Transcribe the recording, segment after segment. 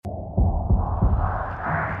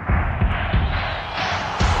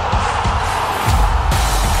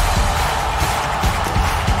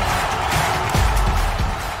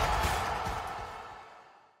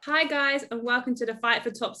Hi guys, and welcome to the Fight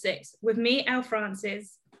for Top 6 with me, Elle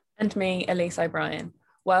Francis. And me, Elise O'Brien.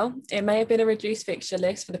 Well, it may have been a reduced fixture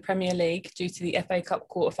list for the Premier League due to the FA Cup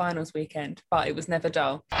quarter-finals weekend, but it was never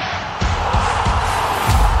dull.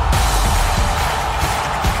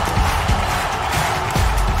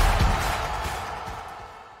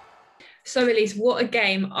 So Elise, what a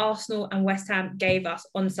game Arsenal and West Ham gave us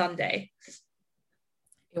on Sunday.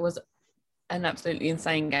 It was an absolutely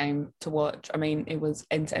insane game to watch. I mean, it was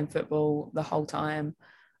end-to-end football the whole time.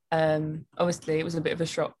 Obviously, it was a bit of a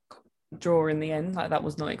shock draw in the end, like that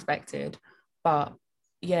was not expected. But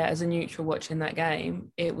yeah, as a neutral watching that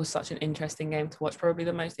game, it was such an interesting game to watch. Probably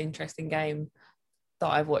the most interesting game that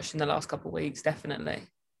I've watched in the last couple of weeks, definitely.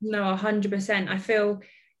 No, 100%. I feel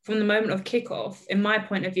from the moment of kickoff, in my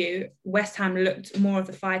point of view, West Ham looked more of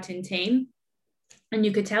the fighting team. And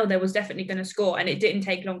you could tell they was definitely going to score. And it didn't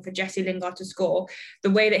take long for Jesse Lingard to score. The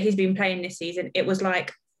way that he's been playing this season, it was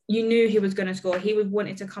like you knew he was going to score. He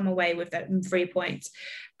wanted to come away with that 3 points.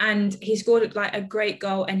 And he scored like a great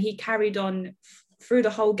goal. And he carried on through the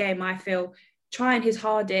whole game, I feel, trying his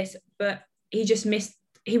hardest. But he just missed.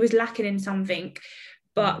 He was lacking in something.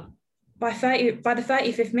 But by the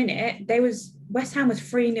 35th minute, West Ham was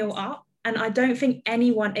 3-0 up. And I don't think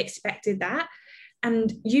anyone expected that.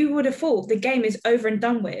 And you would have thought the game is over and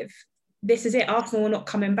done with. This is it. Arsenal are not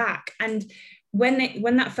coming back. And when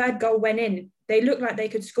that third goal went in, they looked like they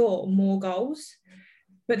could score more goals,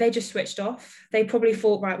 but they just switched off. They probably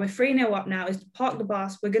thought, right, we're 3-0 up now. Is park the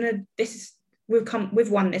bus. We've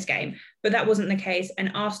won this game. But that wasn't the case.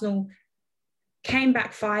 And Arsenal came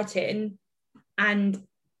back fighting, and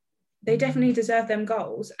they definitely deserved them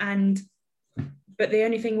goals. But the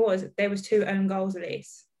only thing was there was 2 own goals at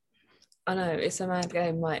least. I know, it's a mad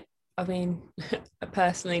game. Like, I mean, I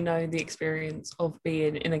personally know the experience of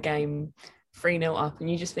being in a game 3-0 up, and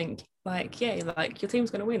you just think, like, yeah, like your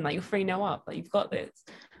team's going to win. Like, you're 3-0 up. Like, you've got this.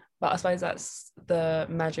 But I suppose that's the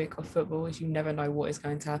magic of football, is you never know what is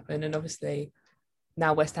going to happen. And obviously,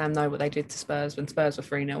 now West Ham know what they did to Spurs when Spurs were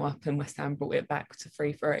 3-0 up and West Ham brought it back to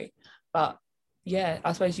 3-3. But yeah,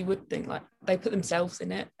 I suppose you would think, like, they put themselves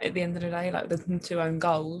in it at the end of the day. Like, the 2 own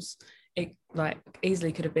goals, it like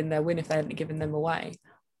easily could have been their win if they hadn't given them away.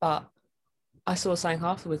 But I saw something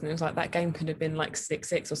afterwards, and it was like that game could have been like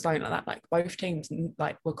 6-6 or something like that. Like, both teams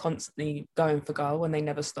like were constantly going for goal and they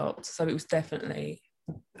never stopped. So it was definitely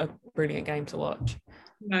a brilliant game to watch.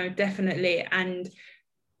 No, definitely. And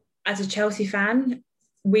as a Chelsea fan,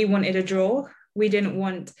 we wanted a draw. We didn't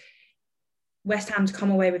want West Ham to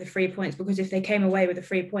come away with the 3 points, because if they came away with the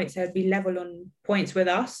 3 points, they would be level on points with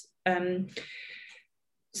us.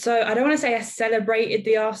 So I don't want to say I celebrated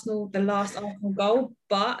the last Arsenal goal,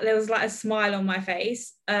 but there was like a smile on my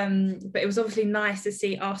face. But it was obviously nice to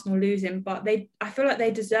see Arsenal losing. But I feel like they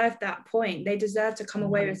deserved that point. They deserved to come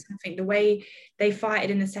away with something. The way they fighted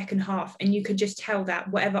in the second half, and you could just tell that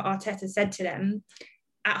whatever Arteta said to them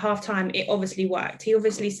at halftime, it obviously worked. He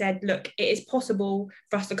obviously said, "Look, it is possible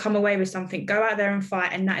for us to come away with something. Go out there and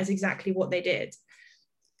fight," and that is exactly what they did.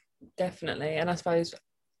 Definitely, and I suppose,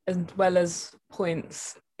 as well as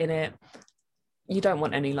points in it, you don't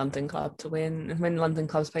want any London club to win. And when London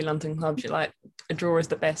clubs play London clubs, you're like, a draw is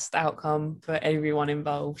the best outcome for everyone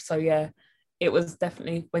involved. So yeah, it was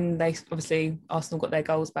definitely, when they obviously Arsenal got their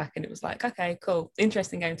goals back, and it was like, okay, cool,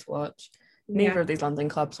 interesting game to watch. Neither of these London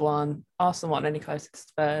clubs won. Arsenal weren't any closer to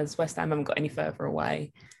Spurs. West Ham haven't got any further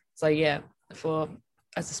away. So yeah,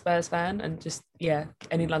 as a Spurs fan, and just, yeah,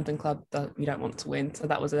 any London club that you don't want to win. So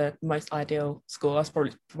that was the most ideal score. That's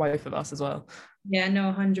probably for both of us as well. Yeah,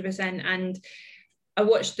 no, 100%. And I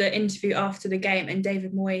watched the interview after the game, and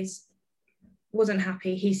David Moyes wasn't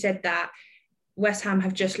happy. He said that West Ham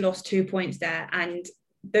have just lost 2 points there, and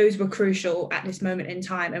those were crucial at this moment in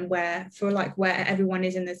time, and where everyone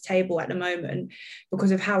is in this table at the moment,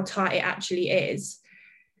 because of how tight it actually is.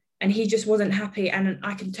 And he just wasn't happy, and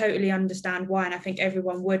I can totally understand why, and I think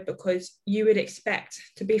everyone would, because you would expect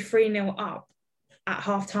to be 3-0 up at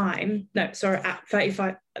half-time, at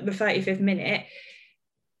the 35th minute.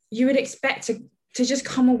 You would expect to just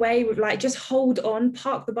come away with, like, just hold on,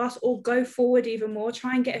 park the bus, or go forward even more,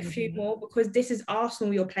 try and get a few more, because this is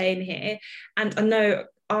Arsenal you're playing here. And I know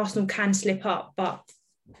Arsenal can slip up, but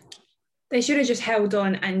they should have just held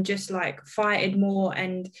on and just like fighted more.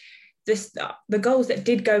 And the goals that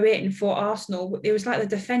did go in for Arsenal, it was like the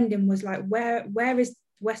defending was like, where is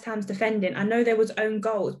West Ham's defending? I know there was own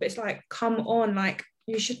goals, but it's like, come on, like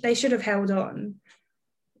they should have held on.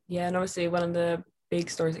 Yeah, and obviously one of the big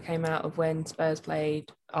stories that came out of when Spurs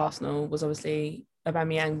played Arsenal was obviously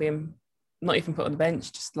Aubameyang being not even put on the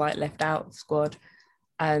bench, just like left out of the squad.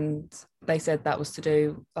 And they said that was to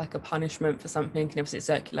do like a punishment for something, and obviously it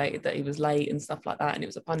circulated that he was late and stuff like that, and it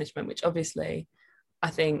was a punishment, which obviously I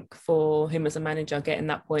think for him as a manager, getting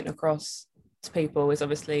that point across to people is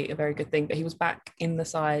obviously a very good thing. But he was back in the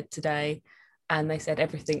side today, and they said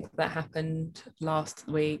everything that happened last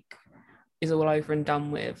week is all over and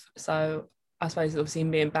done with. So I suppose obviously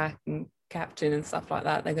him being back and captain and stuff like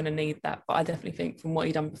that, they're going to need that. But I definitely think from what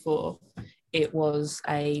he done before, it was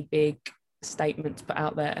a big statement to put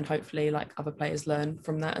out there, and hopefully like other players learn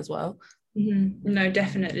from that as well. Mm-hmm. No,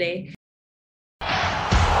 definitely.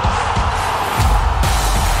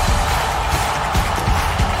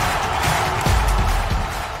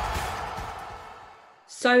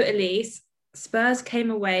 So Elise, Spurs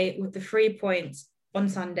came away with the 3 points on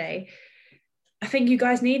Sunday. I think you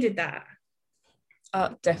guys needed that.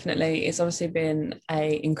 Definitely. It's obviously been an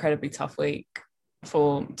incredibly tough week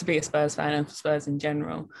to be a Spurs fan and for Spurs in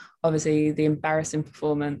general. Obviously, the embarrassing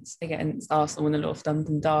performance against Arsenal in the North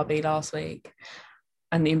London derby last week,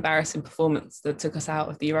 and the embarrassing performance that took us out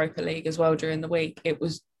of the Europa League as well during the week.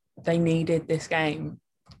 They needed this game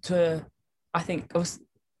to, I think,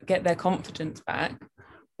 get their confidence back,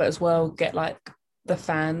 but as well get like the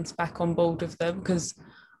fans back on board with them, because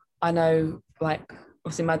I know like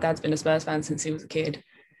obviously my dad's been a Spurs fan since he was a kid.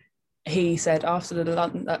 He said after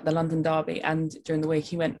the London derby and during the week,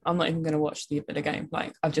 he went, I'm not even going to watch the Villa game.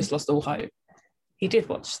 Like, I've just lost all hope. He did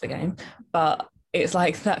watch the game, but it's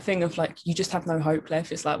like that thing of like, you just have no hope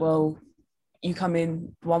left. It's like, well, you come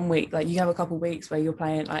in 1 week, like you have a couple of weeks where you're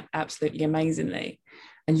playing like absolutely amazingly,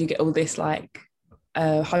 and you get all this like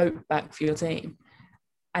hope back for your team.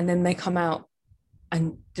 And then they come out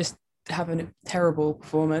and just have a terrible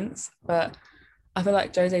performance. But I feel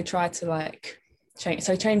like Jose tried to like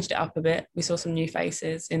changed it up a bit. We saw some new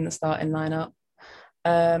faces in the starting lineup.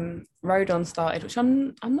 Rodon started, which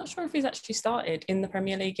I'm not sure if he's actually started in the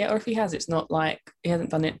Premier League yet, or if he has, it's not like he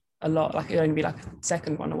hasn't done it a lot. Like it'll only be like a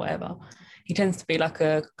second one or whatever. He tends to be like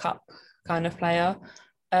a cup kind of player.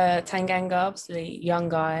 Tanganga, obviously young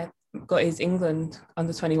guy, got his England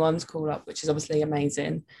under-21s call up, which is obviously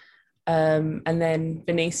amazing. And then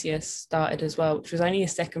Vinicius started as well, which was only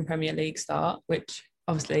his second Premier League start, which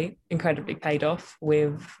obviously incredibly paid off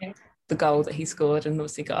with the goal that he scored, and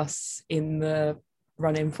obviously got us in the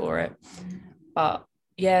run-in for it. But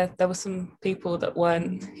yeah, there were some people that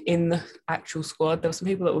weren't in the actual squad. There were some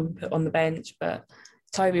people that were put on the bench, but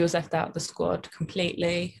Toby was left out of the squad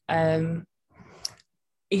completely.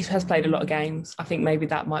 He has played a lot of games. I think maybe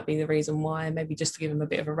that might be the reason why, maybe just to give him a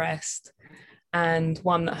bit of a rest. And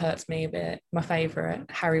one that hurts me a bit, my favourite,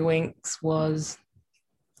 Harry Winks, was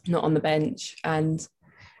not on the bench. And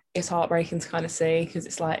it's heartbreaking to kind of see, because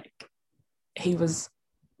it's like he was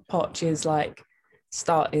Poch's like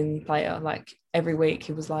starting player. Like every week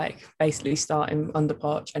he was like basically starting under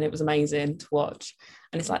Poch, and it was amazing to watch.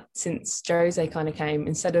 And it's like since Jose kind of came,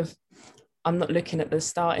 instead of I'm not looking at the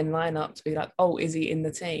starting lineup to be like, oh, is he in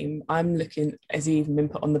the team? I'm looking, has he even been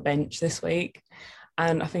put on the bench this week?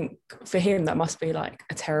 And I think for him, that must be like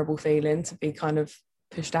a terrible feeling to be kind of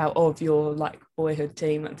pushed out of your like boyhood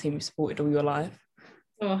team, that team you supported all your life.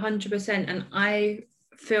 Oh, 100%. And I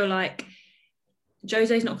feel like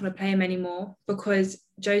Jose's not going to play him anymore, because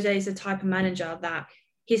Jose is the type of manager that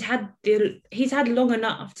he's had long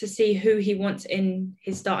enough to see who he wants in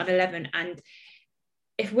his starting 11. And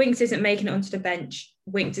if Winks isn't making it onto the bench,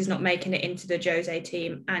 Winks is not making it into the Jose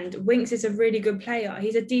team. And Winks is a really good player.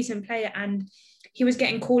 He's a decent player, and he was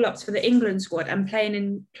getting call-ups for the England squad and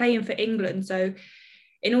playing for England. So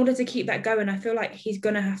in order to keep that going, I feel like he's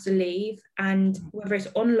going to have to leave. And whether it's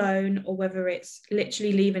on loan or whether it's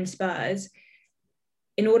literally leaving Spurs,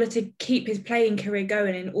 in order to keep his playing career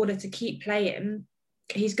going, in order to keep playing,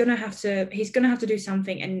 he's going to have to do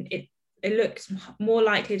something. And it looks more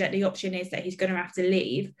likely that the option is that he's going to have to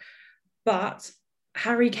leave. But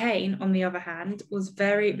Harry Kane, on the other hand, was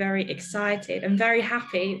very, very excited and very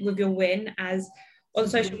happy with your win, as on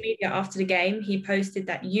social media after the game, he posted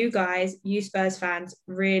that you Spurs fans,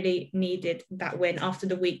 really needed that win after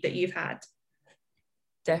the week that you've had.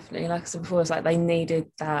 Definitely. Like I said before, it's like they needed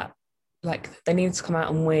that. Like they needed to come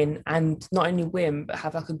out and win, and not only win, but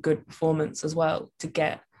have like a good performance as well to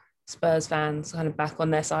get Spurs fans kind of back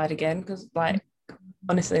on their side again. Because like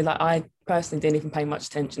honestly, like I personally didn't even pay much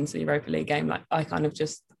attention to the Europa League game. Like I kind of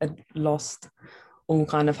just had lost all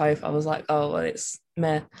kind of hope. I was like, oh, well, it's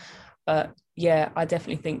meh. But yeah, I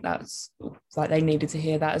definitely think that's like they needed to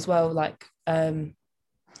hear that as well. Like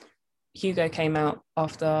Hugo came out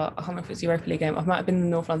after, I can't remember if it was the Europa League game, it might have been the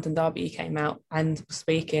North London derby. He came out and was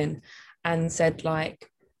speaking and said like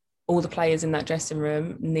all the players in that dressing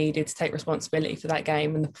room needed to take responsibility for that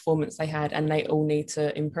game and the performance they had, and they all need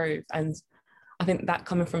to improve. And I think that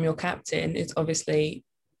coming from your captain is obviously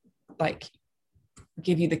like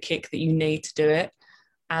give you the kick that you need to do it.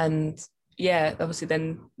 And yeah, obviously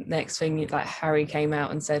then next thing, like Harry came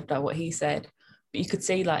out and said like what he said, but you could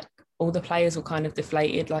see like all the players were kind of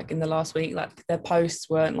deflated like in the last week, like their posts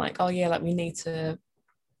weren't like, oh yeah, like we need to,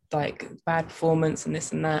 like bad performance and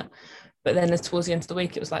this and that. But then as towards the end of the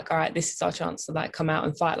week, it was like, all right, this is our chance to like come out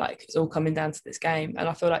and fight. Like it's all coming down to this game. And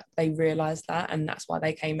I feel like they realised that, and that's why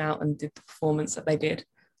they came out and did the performance that they did.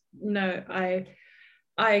 No, I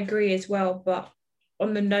agree as well. But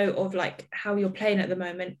on the note of like how you're playing at the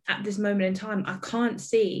moment, at this moment in time, I can't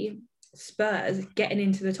see Spurs getting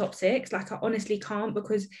into the top 6. Like I honestly can't,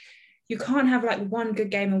 because you can't have like one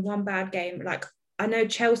good game and one bad game. Like I know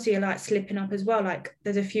Chelsea are like slipping up as well. Like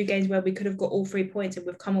there's a few games where we could have got all 3 points and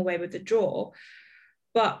we've come away with the draw.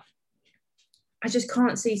 But I just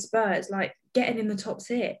can't see Spurs like getting in the top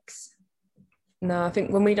 6. No, I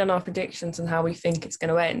think when we done our predictions and how we think it's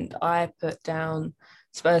going to end, I put down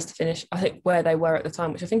Spurs to finish, I think where they were at the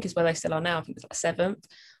time, which I think is where they still are now. I think it's like 7th.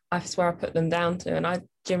 I swear I put them down to, and I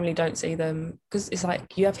generally don't see them, because it's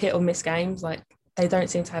like you have hit or miss games. Like they don't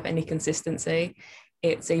seem to have any consistency.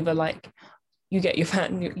 It's either like you get your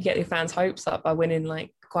fans' hopes up by winning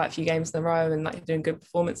like quite a few games in a row and like doing good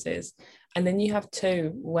performances, and then you have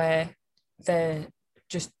 2 where they're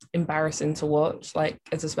just embarrassing to watch. Like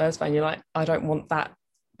as a Spurs fan, you're like, I don't want that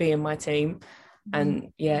being my team.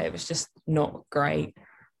 And yeah, it was just not great.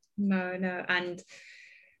 No, and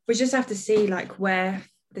we just have to see like where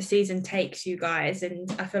the season takes you guys.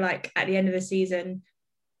 And I feel like at the end of the season,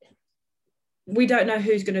 we don't know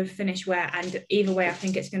who's going to finish where, and either way I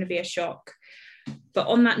think it's going to be a shock. But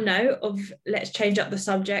on that note of, let's change up the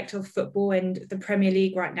subject of football and the Premier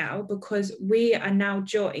League right now, because we are now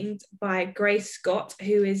joined by Grace Scott,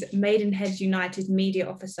 who is Maidenhead United media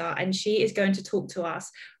officer, and she is going to talk to us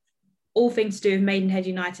all things to do with Maidenhead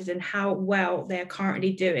United and how well they're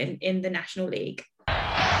currently doing in the National League.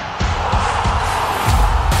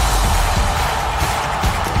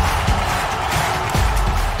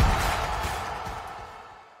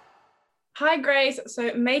 Hi, Grace.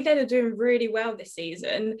 So Maidenhead are doing really well this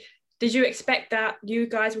season. Did you expect that you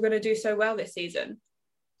guys were going to do so well this season?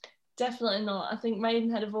 Definitely not. I think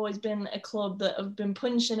Maidenhead have always been a club that have been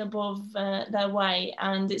punching above their weight,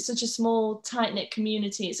 and it's such a small, tight-knit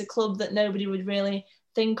community. It's a club that nobody would really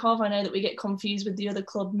think of. I know that we get confused with the other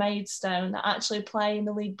club, Maidstone, that actually play in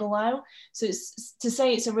the league below. So it's to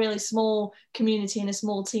say it's a really small community and a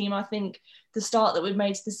small team. I think the start that we've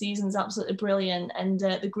made to the season is absolutely brilliant, and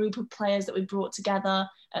the group of players that we brought together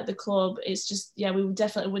at the club, it's just, yeah, we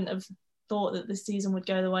definitely wouldn't have thought that this season would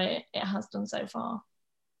go the way it has done so far.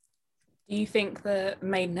 Do you think that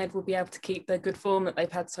Maidenhead will be able to keep the good form that they've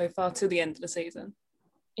had so far till the end of the season?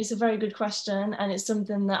 It's a very good question, and it's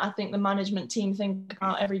something that I think the management team think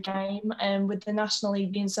about every game. And with the National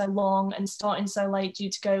League being so long and starting so late due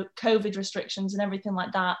to COVID restrictions and everything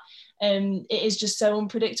like that, it is just so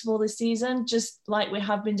unpredictable this season. Just like we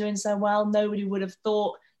have been doing so well, nobody would have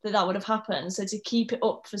thought that would have happened. So to keep it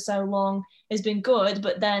up for so long has been good,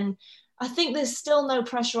 but then I think there's still no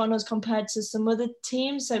pressure on us compared to some other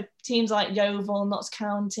teams. So teams like Yeovil, Notts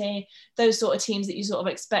County, those sort of teams that you sort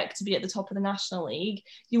of expect to be at the top of the National League,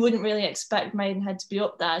 you wouldn't really expect Maidenhead to be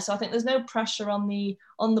up there. So I think there's no pressure on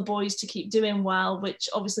the boys to keep doing well, which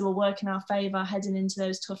obviously will work in our favour heading into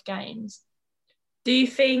those tough games. Do you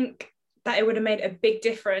think that it would have made a big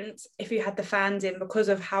difference if you had the fans in because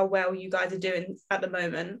of how well you guys are doing at the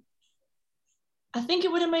moment? I think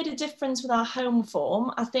it would have made a difference with our home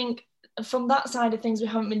form. I think from that side of things, we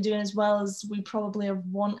haven't been doing as well as we probably have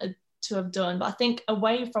wanted to have done. But I think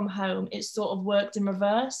away from home, it's sort of worked in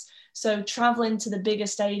reverse. So travelling to the bigger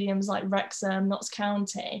stadiums like Wrexham, Notts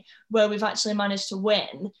County, where we've actually managed to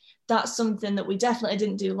win, that's something that we definitely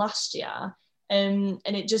didn't do last year. And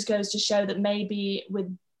it just goes to show that maybe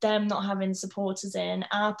with them not having supporters in,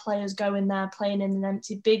 our players going there playing in an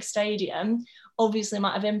empty big stadium obviously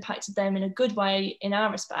might have impacted them in a good way in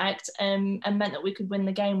our respect, and meant that we could win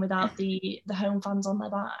the game without the home fans on their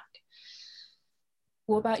back.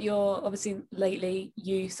 What about obviously lately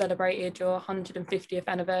you celebrated your 150th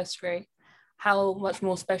anniversary. How much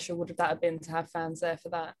more special would that have been to have fans there for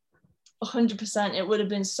that? 100%. It would have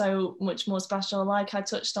been so much more special. Like I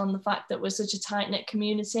touched on the fact that we're such a tight-knit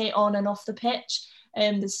community on and off the pitch.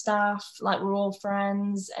 The staff, like we're all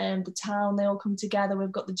friends, the town, they all come together.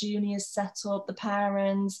 We've got the juniors set up, the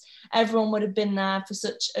parents, everyone would have been there for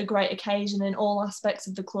such a great occasion in all aspects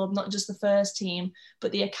of the club, not just the first team,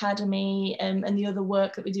 but the academy and the other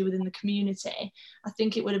work that we do within the community. I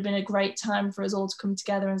think it would have been a great time for us all to come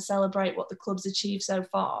together and celebrate what the club's achieved so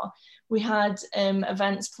far. We had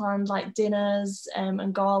events planned like dinners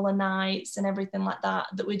and gala nights and everything like that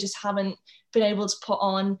we just haven't been able to put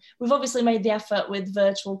on. We've obviously made the effort with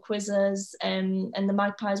virtual quizzes and the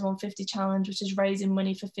Magpies 150 Challenge, which is raising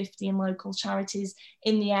money for 15 local charities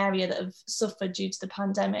in the area that have suffered due to the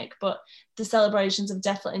pandemic. But the celebrations have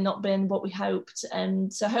definitely not been what we hoped.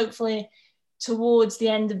 And so hopefully towards the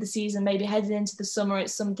end of the season, maybe heading into the summer,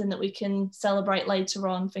 it's something that we can celebrate later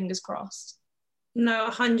on, fingers crossed. No,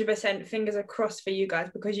 100% fingers are crossed for you guys,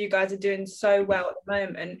 because you guys are doing so well at the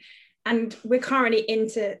moment. And we're currently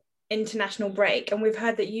into international break, and we've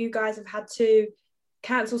heard that you guys have had to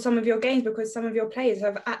cancel some of your games because some of your players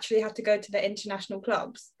have actually had to go to the international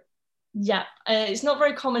clubs. Yeah, it's not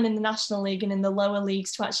very common in the National League and in the lower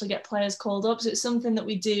leagues to actually get players called up. So it's something that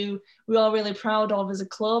we are really proud of as a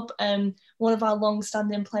club. One of our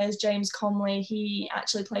long-standing players, James Conley, he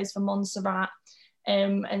actually plays for Montserrat.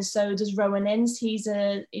 And so does Rowan Ince. He's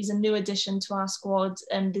a new addition to our squad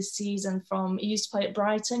this season. He used to play at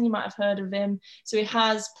Brighton, you might have heard of him. So he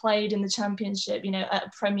has played in the Championship, at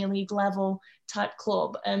a Premier League level type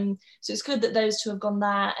club. So it's good that those two have gone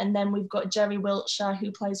there. And then we've got Jerry Wiltshire,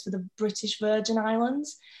 who plays for the British Virgin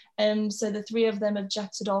Islands. So the three of them have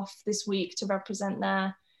jetted off this week to represent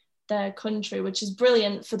their country, which is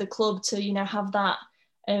brilliant for the club to, have that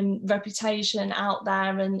reputation out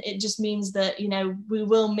there. And it just means that, we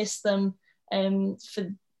will miss them for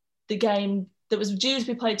the game that was due to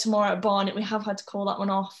be played tomorrow at Barnet. We have had to call that one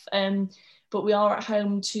off. But we are at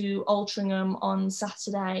home to Altrincham on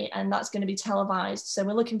Saturday, and that's going to be televised. So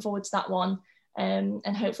we're looking forward to that one, and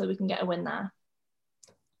hopefully we can get a win there.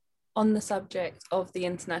 On the subject of the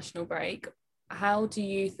international break, how do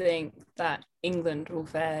you think that England will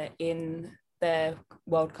fare in their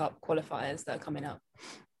World Cup qualifiers that are coming up?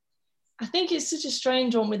 I think it's such a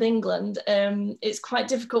strange one with England. It's quite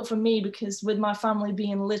difficult for me because with my family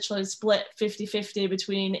being literally split 50-50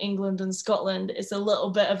 between England and Scotland, it's a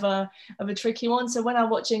little bit of a tricky one. So when I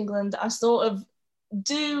watch England, I sort of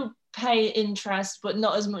do pay interest, but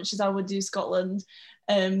not as much as I would do Scotland,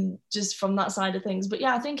 just from that side of things. But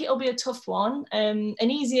yeah, I think it'll be a tough one. An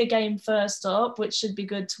easier game first up, which should be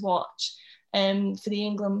good to watch for the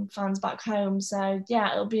England fans back home. So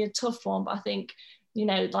yeah, it'll be a tough one, but I think,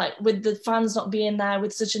 like with the fans not being there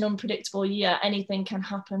with such an unpredictable year, anything can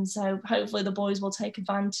happen. So hopefully the boys will take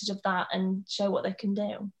advantage of that and show what they can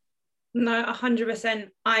do. No, 100%.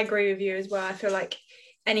 I agree with you as well. I feel like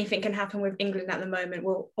anything can happen with England at the moment,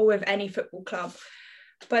 or with any football club.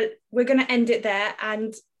 But we're going to end it there.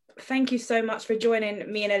 And thank you so much for joining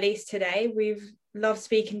me and Elise today. We've loved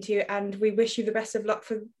speaking to you, and we wish you the best of luck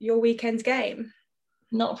for your weekend's game.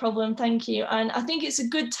 Not a problem, thank you. And I think it's a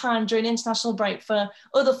good time during international break for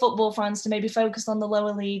other football fans to maybe focus on the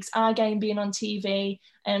lower leagues, our game being on TV.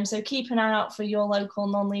 So keep an eye out for your local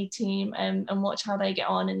non-league team and watch how they get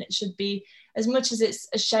on. And it should be, as much as it's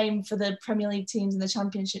a shame for the Premier League teams and the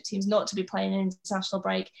Championship teams not to be playing an international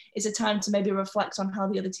break, it's a time to maybe reflect on how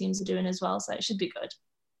the other teams are doing as well. So it should be good.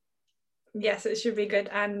 Yes, it should be good.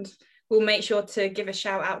 And we'll make sure to give a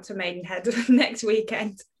shout out to Maidenhead next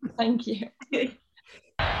weekend. Thank you.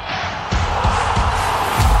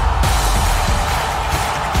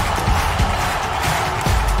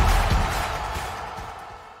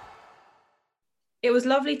 It was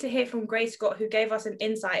lovely to hear from Grace Scott, who gave us an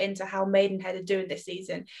insight into how Maidenhead are doing this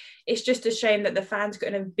season. It's just a shame that the fans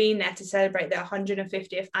couldn't have been there to celebrate their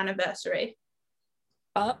 150th anniversary.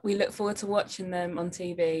 But we look forward to watching them on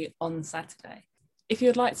TV on Saturday. If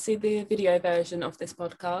you'd like to see the video version of this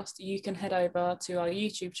podcast, you can head over to our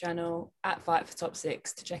YouTube channel at Fight for Top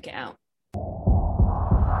 6 to check it out.